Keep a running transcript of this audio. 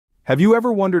Have you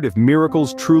ever wondered if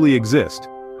miracles truly exist?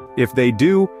 If they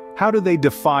do, how do they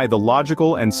defy the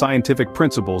logical and scientific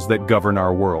principles that govern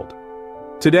our world?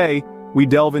 Today, we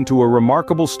delve into a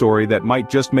remarkable story that might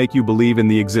just make you believe in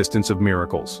the existence of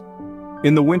miracles.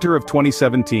 In the winter of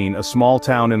 2017, a small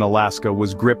town in Alaska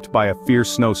was gripped by a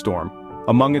fierce snowstorm.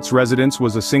 Among its residents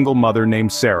was a single mother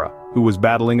named Sarah, who was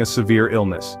battling a severe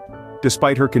illness.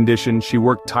 Despite her condition, she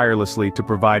worked tirelessly to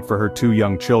provide for her two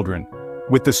young children.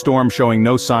 With the storm showing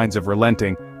no signs of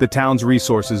relenting, the town's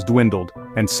resources dwindled,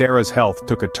 and Sarah's health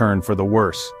took a turn for the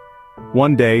worse.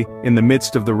 One day, in the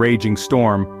midst of the raging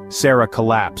storm, Sarah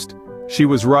collapsed. She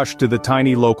was rushed to the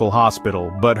tiny local hospital,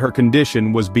 but her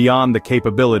condition was beyond the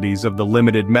capabilities of the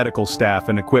limited medical staff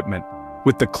and equipment.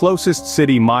 With the closest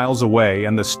city miles away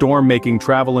and the storm making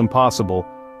travel impossible,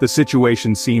 the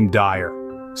situation seemed dire.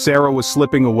 Sarah was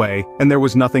slipping away, and there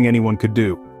was nothing anyone could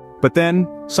do. But then,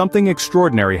 something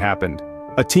extraordinary happened.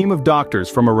 A team of doctors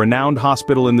from a renowned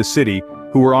hospital in the city,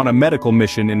 who were on a medical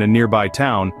mission in a nearby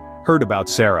town, heard about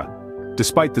Sarah.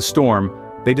 Despite the storm,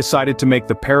 they decided to make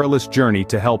the perilous journey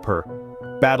to help her.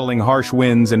 Battling harsh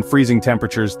winds and freezing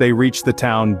temperatures, they reached the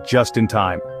town just in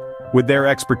time. With their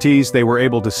expertise, they were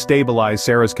able to stabilize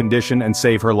Sarah's condition and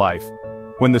save her life.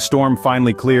 When the storm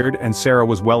finally cleared and Sarah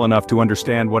was well enough to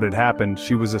understand what had happened,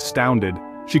 she was astounded.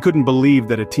 She couldn't believe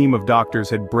that a team of doctors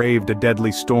had braved a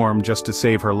deadly storm just to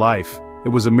save her life. It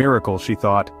was a miracle, she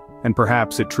thought, and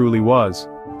perhaps it truly was.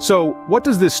 So, what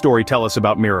does this story tell us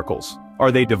about miracles?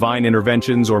 Are they divine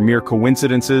interventions or mere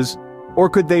coincidences? Or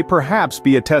could they perhaps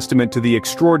be a testament to the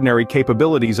extraordinary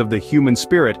capabilities of the human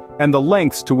spirit and the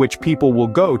lengths to which people will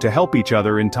go to help each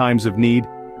other in times of need?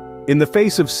 In the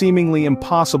face of seemingly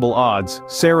impossible odds,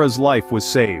 Sarah's life was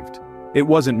saved. It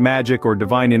wasn't magic or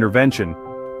divine intervention,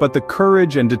 but the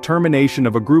courage and determination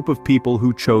of a group of people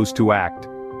who chose to act.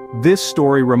 This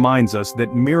story reminds us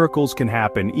that miracles can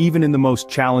happen even in the most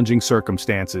challenging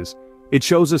circumstances. It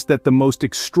shows us that the most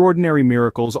extraordinary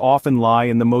miracles often lie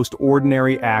in the most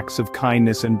ordinary acts of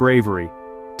kindness and bravery.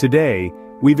 Today,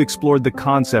 we've explored the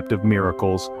concept of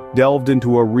miracles, delved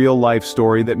into a real-life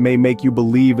story that may make you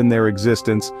believe in their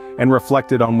existence, and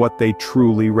reflected on what they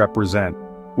truly represent.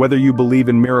 Whether you believe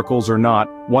in miracles or not,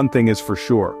 one thing is for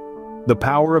sure. The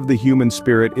power of the human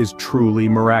spirit is truly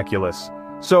miraculous.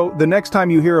 So, the next time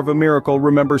you hear of a miracle,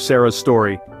 remember Sarah's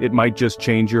story. It might just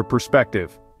change your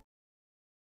perspective.